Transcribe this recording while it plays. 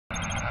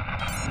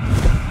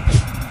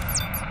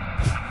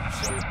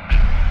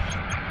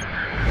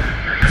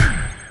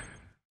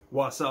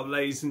What's up,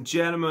 ladies and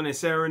gentlemen?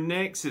 It's Aaron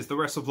Nix. It's the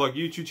Wrestle Vlog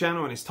YouTube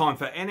channel, and it's time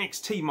for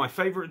NXT, my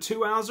favourite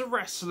 2 hours of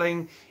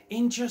wrestling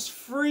in just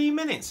 3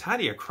 minutes. How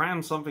do you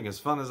cram something as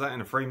fun as that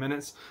into 3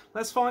 minutes?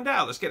 Let's find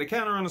out. Let's get the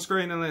counter on the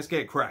screen and let's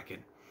get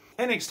cracking.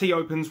 NXT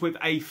opens with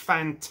a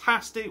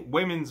fantastic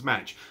women's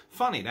match.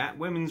 Funny that,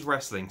 women's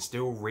wrestling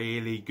still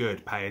really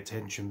good. Pay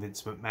attention,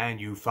 Vince McMahon,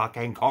 you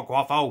fucking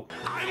cockwaffle.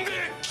 I'm gonna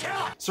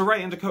kill it! Sarray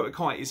and Dakota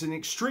Kai is an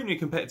extremely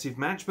competitive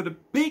match, but a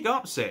big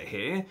upset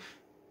here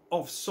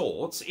of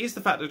sorts is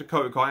the fact that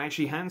Dakota Kai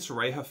actually hands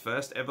Sarray her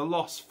first ever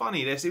loss.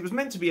 Funny this, it was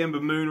meant to be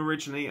Ember Moon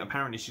originally.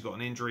 Apparently she's got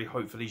an injury.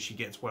 Hopefully she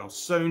gets well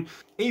soon.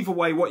 Either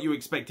way, what you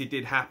expected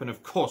did happen.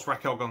 Of course,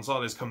 Raquel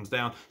Gonzalez comes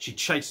down. She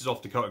chases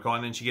off Dakota Kai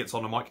and then she gets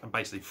on the mic and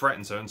basically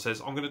threatens her and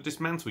says, I'm going to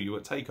dismantle you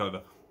at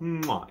TakeOver.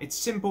 Mwah. It's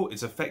simple,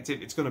 it's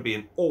effective, it's going to be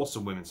an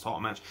awesome women's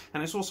title match,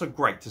 and it's also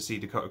great to see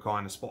Dakota Kai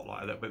in the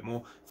spotlight a little bit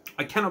more.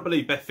 I cannot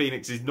believe Beth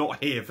Phoenix is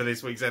not here for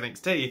this week's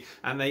NXT,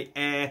 and they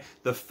air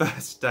the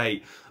first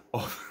date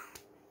of...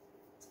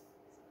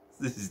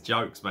 This is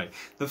jokes, mate.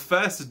 The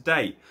first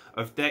date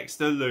of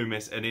Dexter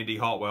Lumis and Indy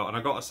Hartwell, and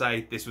I gotta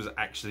say, this was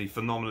actually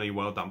phenomenally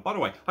well done. By the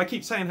way, I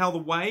keep saying how The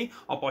Way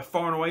are by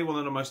far and away one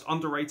of the most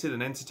underrated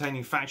and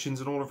entertaining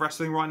factions in all of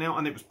wrestling right now,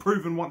 and it was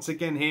proven once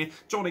again here.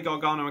 Johnny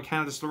Gargano and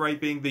Candice LeRae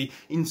being the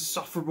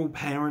insufferable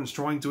parents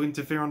trying to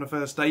interfere on the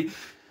first date.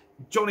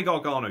 Johnny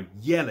Gargano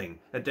yelling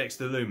at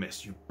Dexter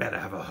Lumis, you better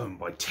have her home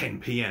by 10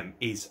 PM,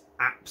 is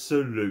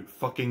absolute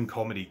fucking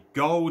comedy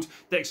gold.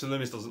 Dexter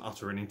Lumis doesn't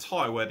utter an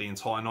entire word the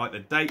entire night. The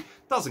date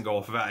doesn't go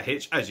off without a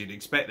hitch, as you'd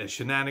expect. There's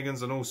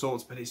shenanigans and all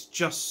sorts, but it's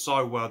just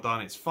so well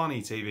done. It's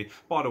funny TV.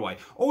 By the way,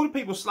 all the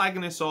people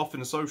slagging this off in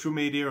the social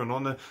media and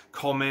on the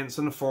comments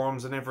and the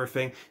forums and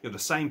everything, you're the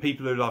same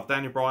people who love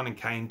Daniel Bryan and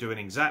Kane doing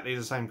exactly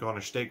the same kind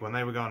of shtick when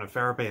they were going to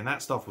therapy, and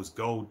that stuff was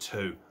gold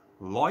too.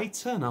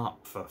 Lighten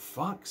up, for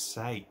fuck's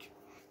sake.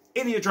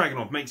 Ilja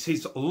Dragunov makes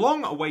his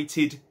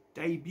long-awaited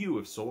debut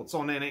of sorts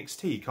on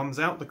NXT. Comes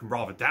out looking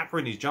rather dapper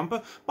in his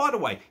jumper. By the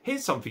way,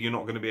 here's something you're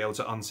not going to be able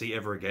to unsee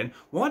ever again.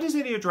 Why does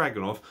Ilja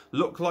Dragunov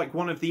look like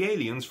one of the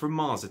aliens from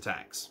Mars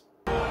Attacks?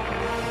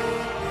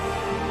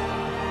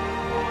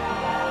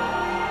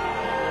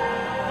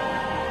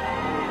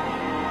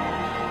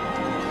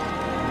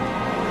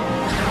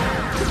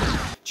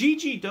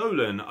 Gigi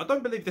Dolan, I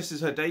don't believe this is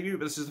her debut,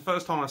 but this is the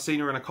first time I've seen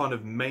her in a kind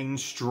of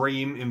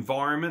mainstream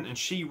environment, and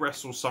she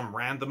wrestled some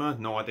randomer,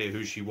 no idea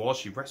who she was.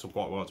 She wrestled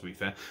quite well, to be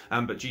fair,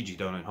 but Gigi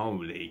Dolan,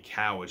 holy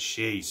cow, is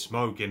she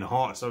smoking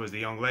hot. So is the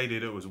young lady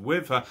that was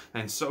with her,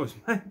 and so is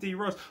Mandy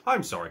Rose.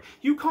 I'm sorry,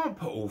 you can't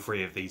put all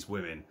three of these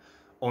women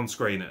on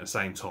screen at the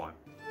same time.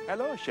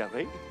 Hello,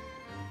 chérie.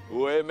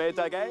 Où est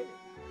ta gay?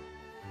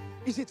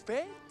 Is it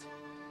fate?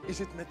 Is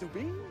it meant to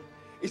be?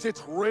 Is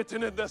it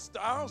written in the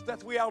stars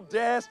that we are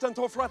destined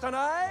to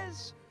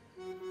fraternize?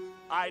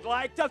 I'd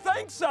like to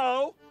think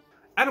so.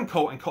 Adam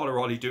Cole and Kyle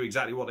O'Reilly do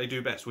exactly what they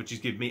do best, which is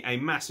give me a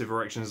massive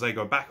erection as they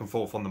go back and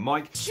forth on the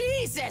mic.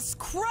 Jesus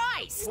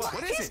Christ!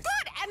 What is He's it?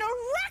 got an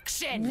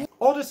erection!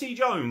 Odyssey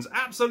Jones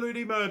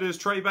absolutely murders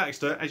Trey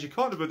Baxter, as you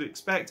kind of would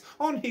expect,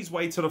 on his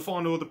way to the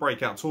final of the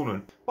Breakout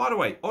Tournament. By the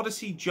way,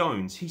 Odyssey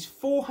Jones, he's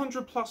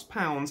 400+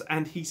 pounds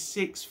and he's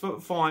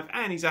 6'5"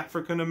 and he's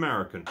African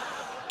American.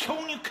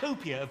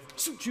 Cornucopia of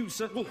suit juice,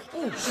 sir.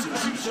 Suit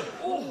juice, sir.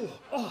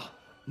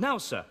 Now,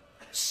 sir,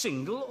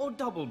 single or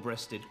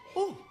double-breasted?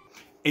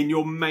 In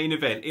your main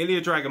event,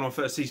 Ilja Dragunov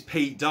versus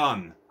Pete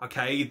Dunne.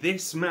 Okay,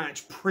 this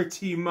match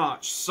pretty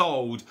much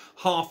sold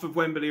half of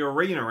Wembley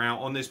Arena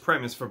out on this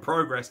premise for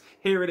Progress.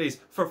 Here it is,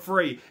 for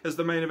free, as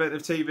the main event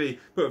of TV.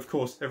 But of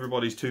course,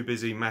 everybody's too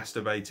busy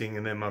masturbating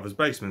in their mother's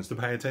basements to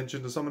pay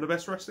attention to some of the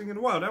best wrestling in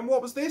the world. And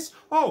what was this?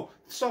 Oh,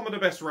 some of the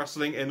best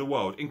wrestling in the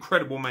world.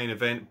 Incredible main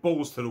event,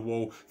 balls to the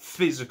wall,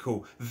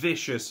 physical,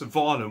 vicious,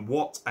 violent.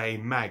 What a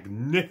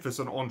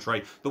magnificent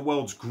entree. The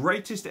world's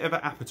greatest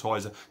ever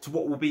appetizer to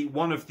what will be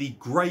one of the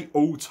great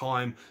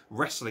all-time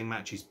wrestling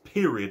matches,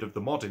 period, of the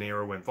modern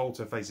era, when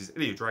Volta faces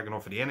Ilja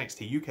Dragunov for the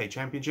NXT UK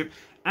Championship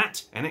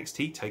at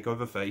NXT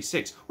TakeOver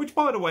 36, which,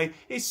 by the way,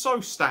 is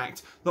so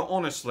stacked that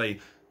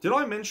honestly, did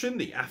I mention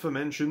the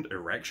aforementioned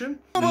erection?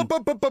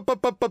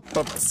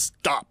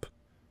 Stop!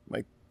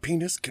 My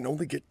penis can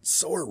only get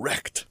so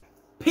erect.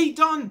 Pete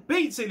Dunne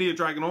beats Ilja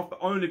Dragunov, but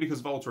only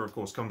because Volta, of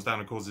course, comes down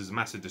and causes a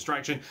massive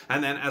distraction.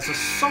 And then, as a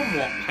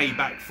somewhat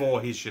payback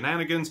for his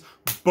shenanigans,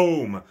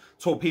 boom!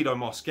 Torpedo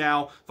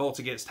Moscow,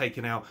 Volta gets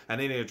taken out, and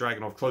Ilja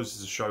Dragunov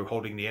closes the show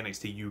holding the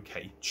NXT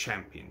UK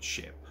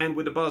Championship. And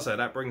with the buzzer,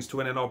 that brings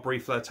to an end our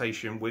brief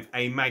flirtation with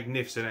a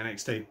magnificent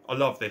NXT. I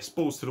love this.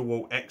 Balls to the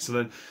wall,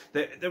 excellent.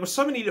 There were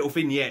so many little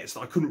vignettes that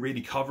I couldn't really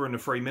cover in the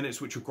 3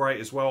 minutes, which were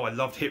great as well. I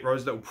loved Hit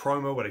Row's little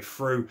promo where they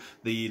threw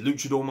the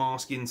luchador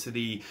mask into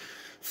the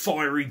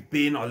fiery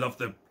bin. I love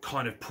the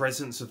kind of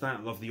presence of that.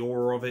 I love the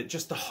aura of it.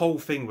 Just the whole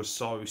thing was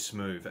so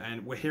smooth,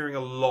 and we're hearing a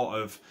lot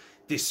of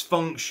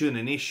dysfunction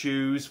and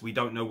issues. We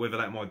don't know whether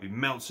that might be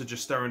Meltzer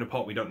just stirring the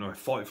pot. We don't know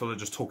if Fightful are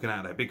just talking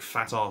out their big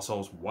fat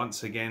arseholes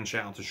once again.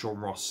 Shout out to Sean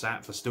Ross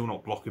Sapp for still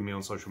not blocking me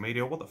on social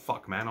media. What the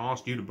fuck, man? I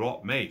asked you to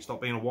block me. Stop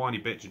being a whiny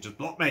bitch and just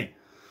block me.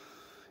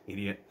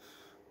 Idiot.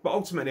 But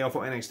ultimately, I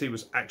thought NXT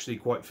was actually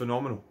quite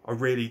phenomenal. I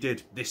really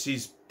did. This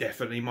is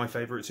definitely my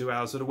favourite 2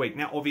 hours of the week.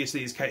 Now,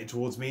 obviously, it's catered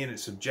towards me and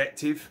it's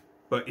subjective.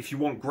 But if you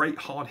want great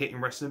hard-hitting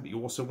wrestling, but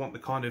you also want the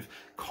kind of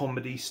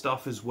comedy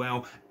stuff as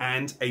well,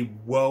 and a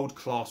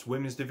world-class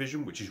women's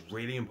division, which is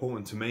really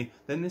important to me,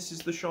 then this is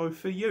the show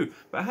for you.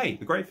 But hey,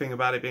 the great thing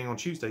about it being on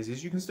Tuesdays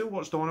is you can still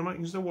watch Dynamite,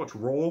 you can still watch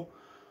Raw.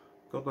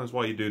 God knows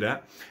why you do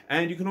that.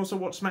 And you can also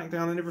watch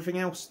SmackDown and everything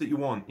else that you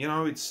want. You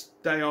know, it's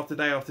day after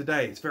day after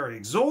day. It's very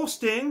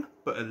exhausting,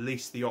 but at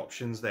least the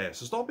option's there.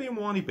 So stop being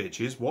whiny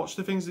bitches, watch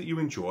the things that you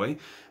enjoy,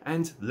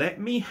 and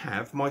let me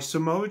have my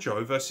Samoa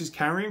Joe versus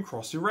Karrion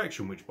Kross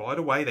erection, which, by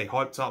the way, they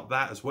hyped up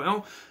that as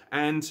well.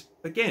 And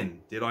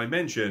again, did I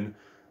mention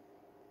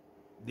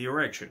the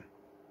erection?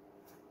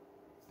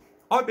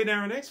 I've been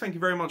Aaron X. Thank you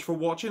very much for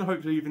watching.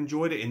 Hopefully you've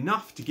enjoyed it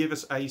enough to give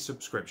us a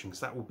subscription, because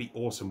that would be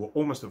awesome. We're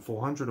almost at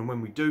 400, and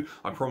when we do,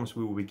 I promise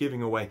we will be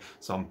giving away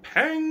some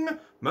Peng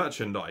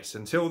merchandise.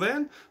 Until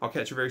then, I'll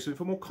catch you very soon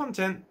for more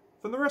content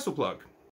from the Wrestle Plug.